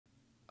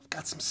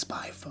got some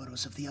spy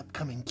photos of the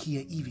upcoming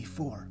Kia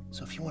EV4,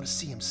 so if you want to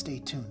see them, stay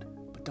tuned,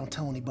 but don't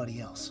tell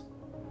anybody else.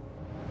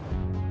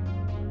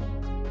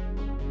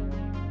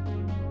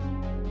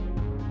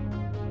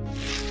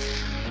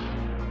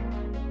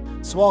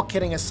 So all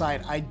kidding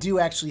aside, I do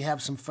actually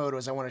have some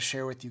photos I want to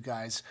share with you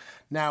guys.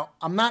 Now,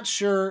 I'm not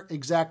sure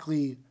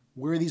exactly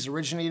where these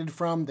originated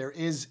from. There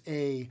is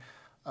a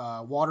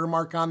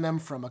watermark on them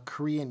from a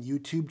Korean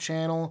YouTube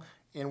channel,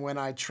 and when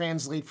I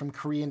translate from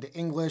Korean to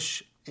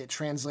English, it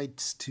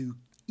translates to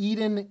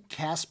Eden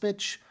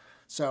Kaspich.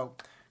 So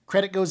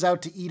credit goes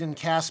out to Eden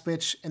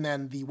Kaspich, and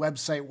then the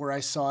website where I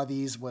saw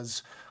these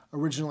was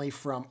originally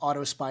from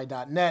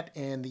autospy.net,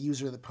 and the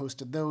user that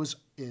posted those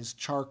is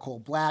Charcoal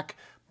Black,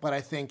 but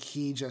I think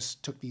he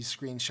just took these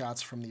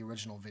screenshots from the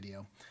original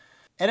video.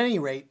 At any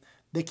rate,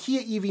 the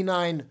Kia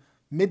EV9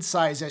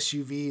 midsize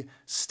SUV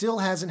still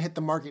hasn't hit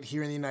the market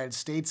here in the United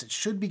States. It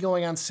should be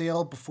going on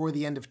sale before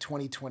the end of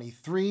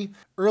 2023.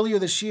 Earlier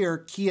this year,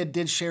 Kia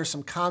did share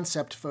some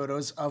concept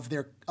photos of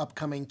their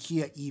upcoming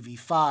Kia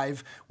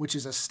EV5, which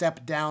is a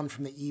step down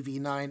from the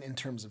EV9 in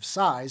terms of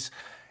size.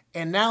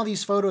 And now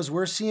these photos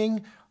we're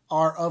seeing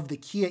are of the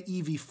Kia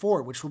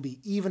EV4, which will be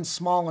even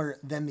smaller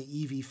than the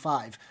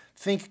EV5.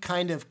 Think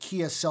kind of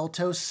Kia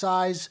Seltos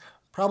size,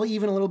 probably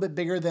even a little bit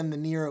bigger than the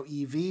Niro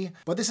EV,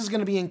 but this is going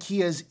to be in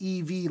Kia's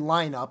EV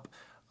lineup.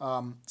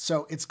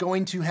 So it's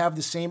going to have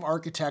the same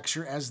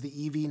architecture as the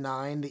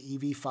EV9, the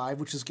EV5,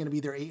 which is going to be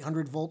their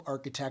 800-volt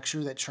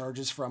architecture that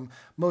charges from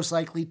most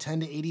likely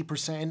 10 to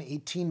 80% in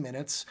 18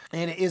 minutes.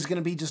 And it is going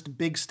to be just a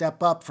big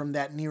step up from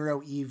that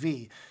Niro EV.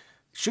 It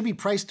should be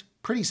priced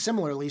pretty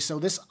similarly, so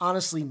this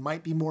honestly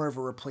might be more of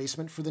a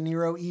replacement for the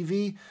Niro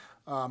EV.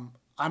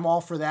 I'm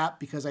all for that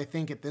because I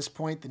think at this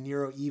point the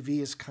Niro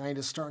EV is kind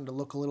of starting to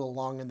look a little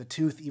long in the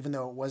tooth, even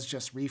though it was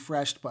just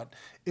refreshed, but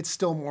it's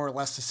still more or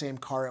less the same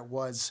car it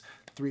was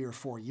 3 or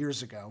 4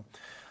 years ago.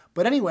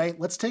 But anyway,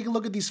 let's take a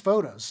look at these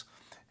photos.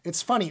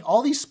 It's funny,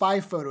 all these spy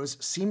photos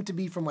seem to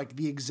be from like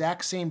the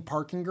exact same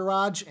parking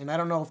garage, and I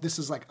don't know if this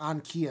is like on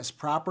Kia's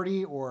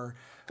property or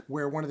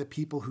where one of the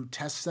people who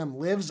tests them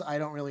lives. I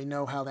don't really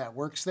know how that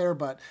works there,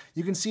 but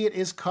you can see it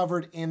is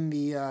covered in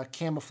the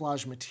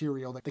camouflage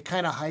material that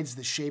kind of hides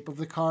the shape of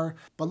the car.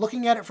 But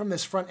looking at it from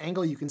this front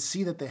angle, you can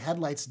see that the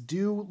headlights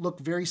do look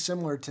very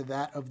similar to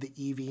that of the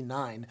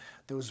EV9,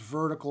 those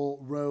vertical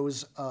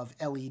rows of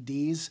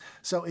LEDs.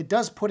 So it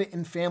does put it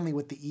in family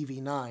with the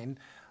EV9.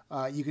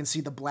 You can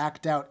see the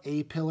blacked out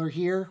A-pillar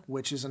here,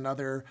 which is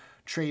another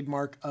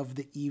trademark of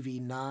the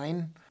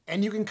EV9.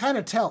 And you can kind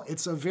of tell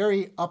it's a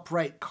very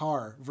upright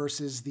car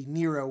versus the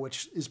Niro,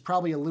 which is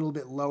probably a little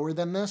bit lower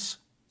than this.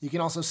 You can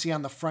also see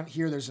on the front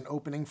here, there's an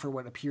opening for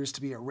what appears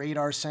to be a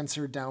radar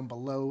sensor down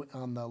below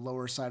on the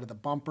lower side of the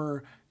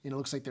bumper. And it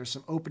looks like there's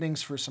some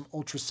openings for some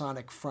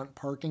ultrasonic front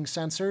parking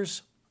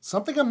sensors.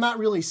 Something I'm not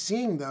really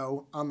seeing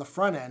though on the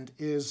front end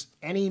is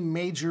any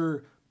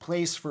major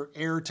place for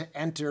air to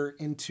enter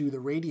into the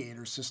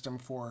radiator system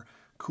for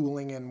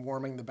cooling and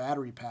warming the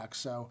battery pack.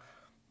 So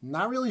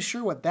not really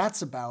sure what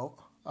that's about.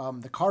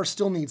 The car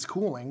still needs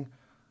cooling,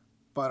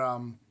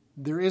 but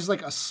there is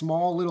like a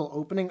small little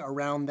opening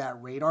around that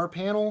radar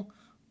panel.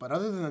 But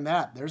other than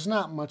that, there's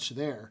not much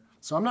there.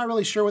 So I'm not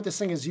really sure what this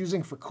thing is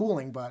using for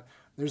cooling, but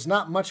there's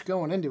not much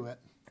going into it.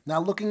 Now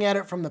looking at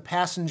it from the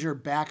passenger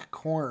back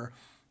corner,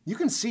 you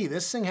can see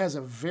this thing has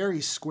a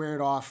very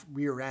squared off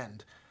rear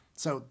end.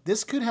 So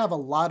this could have a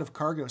lot of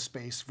cargo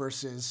space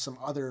versus some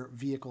other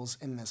vehicles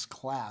in this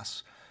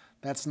class.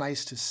 That's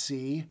nice to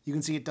see. You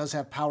can see it does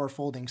have power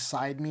folding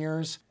side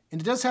mirrors,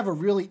 and it does have a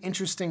really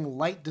interesting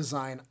light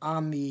design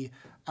on the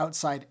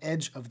outside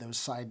edge of those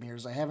side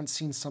mirrors. I haven't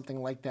seen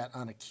something like that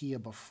on a Kia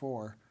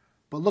before.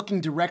 But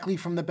looking directly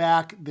from the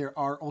back, there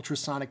are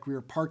ultrasonic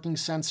rear parking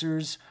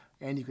sensors,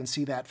 and you can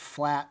see that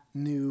flat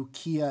new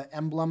Kia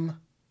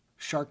emblem,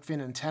 shark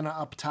fin antenna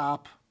up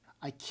top.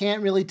 I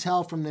can't really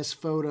tell from this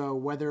photo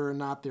whether or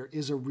not there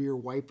is a rear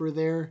wiper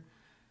there.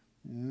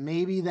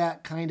 Maybe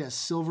that kind of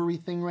silvery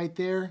thing right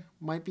there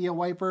might be a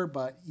wiper,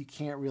 but you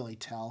can't really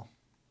tell.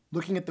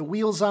 Looking at the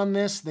wheels on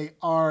this, they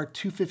are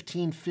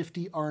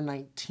 215/50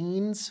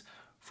 R19s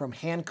from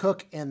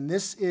Hankook, and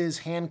this is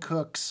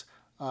Hankook's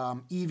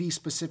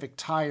EV-specific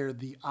tire,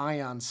 the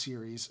Ion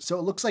series. So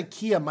it looks like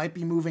Kia might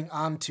be moving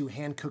on to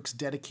Hankook's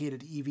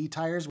dedicated EV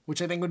tires,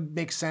 which I think would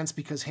make sense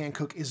because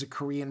Hankook is a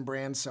Korean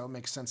brand, so it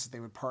makes sense that they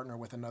would partner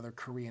with another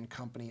Korean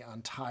company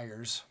on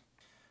tires.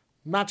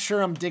 I'm not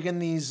sure I'm digging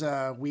these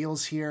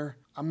wheels here.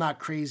 I'm not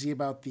crazy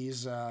about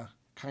these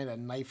kind of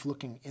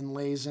knife-looking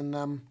inlays in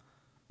them.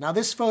 Now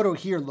this photo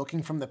here,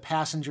 looking from the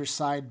passenger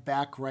side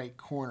back right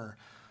corner,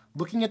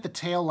 looking at the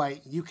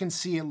taillight, you can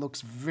see it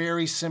looks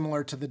very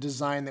similar to the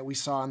design that we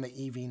saw on the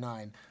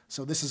EV9.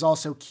 So this is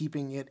also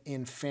keeping it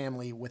in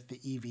family with the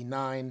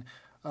EV9.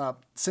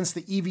 Since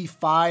the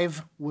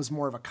EV5 was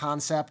more of a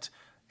concept,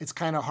 it's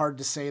kind of hard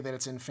to say that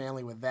it's in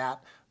family with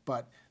that,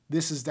 but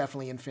this is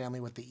definitely in family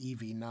with the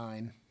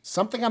EV9.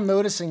 Something I'm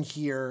noticing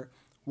here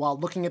while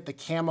looking at the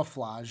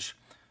camouflage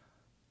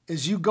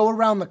as you go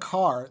around the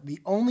car, the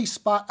only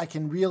spot I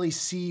can really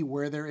see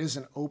where there is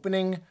an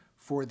opening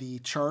for the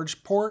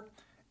charge port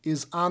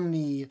is on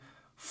the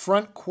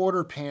front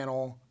quarter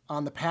panel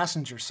on the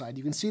passenger side.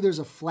 You can see there's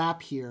a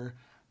flap here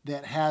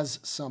that has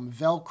some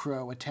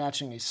Velcro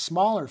attaching a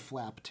smaller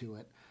flap to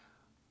it.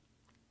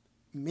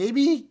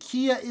 Maybe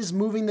Kia is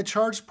moving the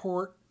charge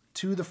port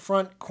to the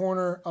front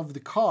corner of the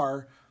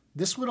car.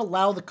 This would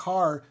allow the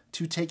car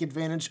to take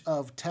advantage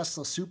of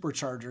Tesla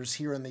superchargers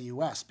here in the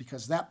US,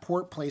 because that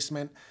port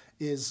placement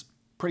is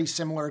pretty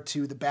similar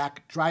to the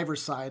back driver's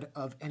side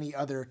of any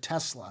other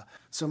Tesla.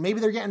 So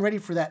maybe they're getting ready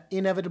for that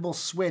inevitable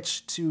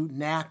switch to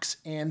NACS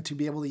and to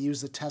be able to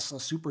use the Tesla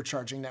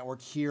supercharging network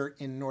here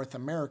in North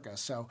America.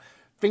 So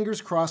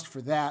fingers crossed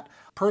for that.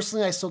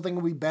 Personally, I still think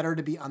it would be better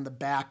to be on the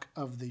back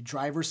of the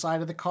driver's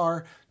side of the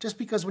car, just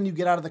because when you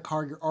get out of the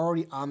car, you're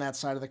already on that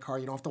side of the car.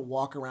 You don't have to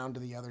walk around to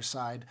the other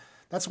side.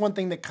 That's one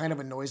thing that kind of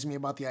annoys me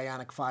about the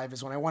Ioniq 5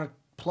 is when I want to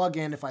plug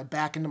in, if I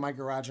back into my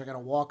garage, I got to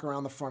walk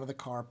around the front of the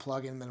car,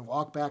 plug in, then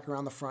walk back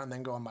around the front, and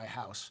then go in my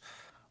house.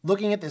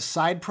 Looking at this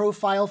side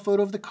profile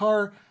photo of the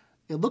car,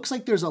 it looks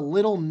like there's a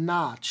little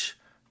notch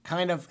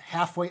kind of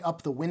halfway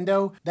up the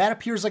window. That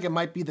appears like it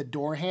might be the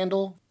door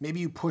handle. Maybe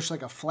you push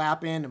like a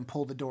flap in and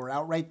pull the door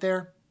out right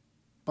there.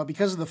 But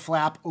because of the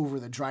flap over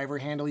the driver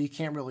handle, you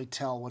can't really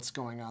tell what's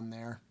going on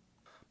there.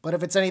 But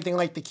if it's anything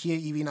like the Kia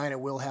EV9,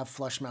 it will have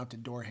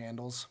flush-mounted door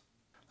handles.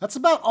 That's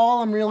about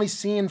all I'm really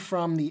seeing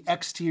from the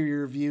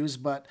exterior views,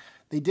 but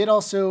they did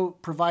also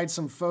provide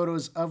some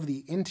photos of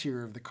the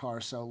interior of the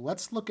car, so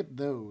let's look at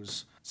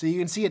those. So you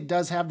can see it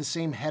does have the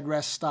same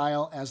headrest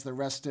style as the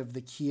rest of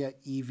the Kia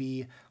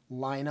EV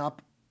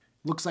lineup.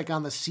 Looks like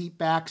on the seat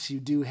backs you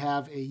do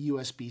have a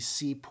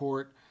USB-C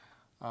port.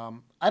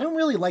 I don't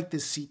really like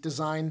this seat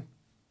design.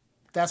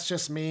 That's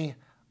just me.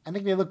 I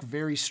think they look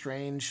very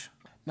strange.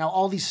 Now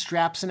all these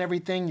straps and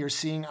everything you're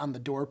seeing on the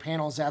door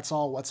panels, that's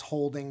all what's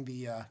holding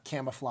the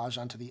camouflage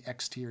onto the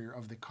exterior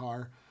of the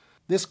car.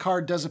 This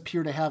car does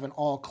appear to have an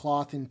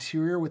all-cloth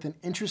interior with an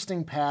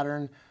interesting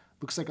pattern.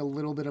 Looks like a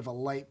little bit of a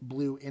light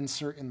blue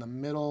insert in the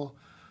middle.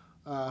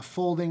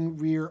 Folding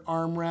rear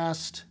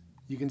armrest.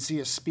 You can see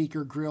a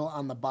speaker grill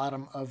on the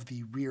bottom of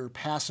the rear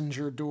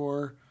passenger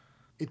door.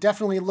 It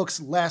definitely looks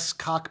less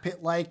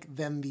cockpit-like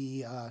than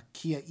the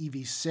Kia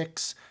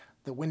EV6.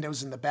 The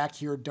windows in the back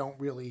here don't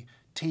really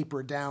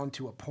taper down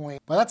to a point.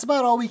 But that's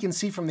about all we can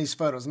see from these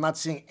photos. I'm not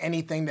seeing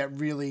anything that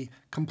really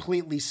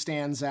completely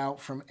stands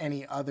out from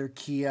any other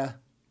Kia.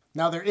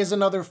 Now there is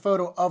another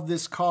photo of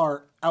this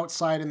car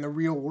outside in the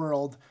real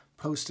world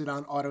posted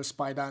on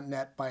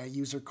autospy.net by a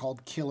user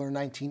called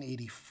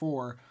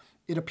Killer1984.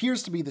 It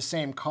appears to be the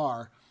same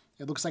car.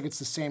 It looks like it's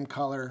the same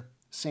color,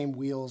 same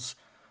wheels.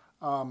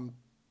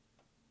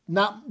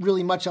 Not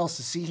really much else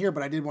to see here,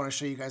 but I did want to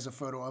show you guys a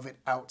photo of it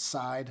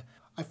outside.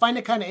 I find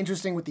it kind of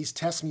interesting with these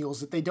test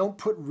mules that they don't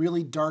put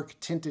really dark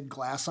tinted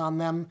glass on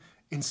them.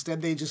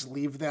 Instead, they just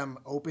leave them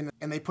open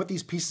and they put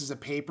these pieces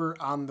of paper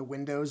on the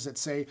windows that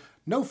say,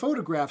 "No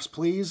photographs,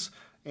 please."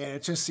 And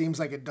it just seems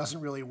like it doesn't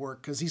really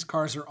work because these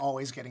cars are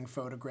always getting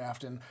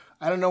photographed. And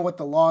I don't know what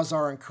the laws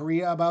are in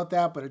Korea about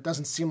that, but it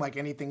doesn't seem like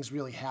anything's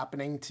really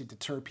happening to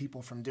deter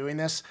people from doing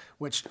this,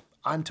 which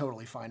I'm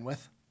totally fine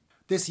with.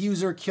 This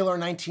user,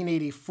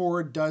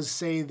 Killer1984, does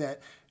say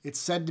that it's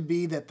said to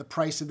be that the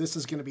price of this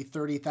is going to be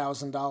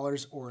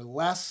 $30,000 or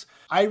less.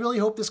 I really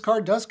hope this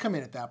car does come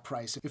in at that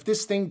price. If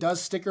this thing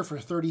does sticker for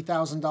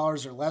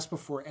 $30,000 or less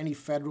before any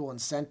federal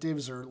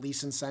incentives or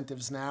lease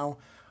incentives now,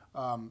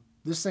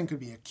 this thing could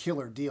be a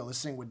killer deal.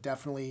 This thing would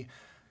definitely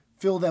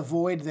fill that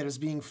void that is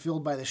being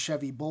filled by the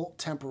Chevy Bolt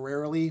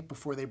temporarily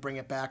before they bring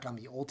it back on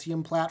the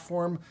Ultium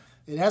platform.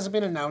 It hasn't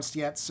been announced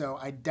yet, so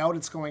I doubt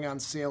it's going on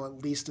sale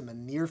at least in the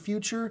near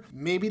future.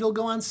 Maybe it'll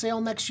go on sale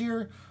next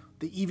year.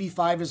 The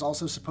EV5 is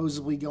also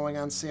supposedly going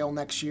on sale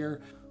next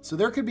year. So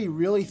there could be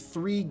really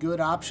 3 good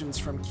options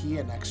from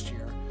Kia next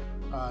year.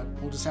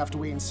 We'll just have to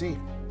wait and see.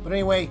 But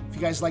anyway, if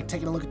you guys like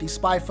taking a look at these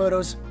spy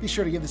photos, be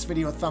sure to give this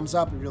video a thumbs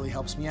up. It really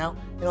helps me out.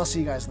 And I'll see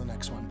you guys in the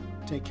next one.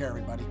 Take care,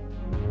 everybody.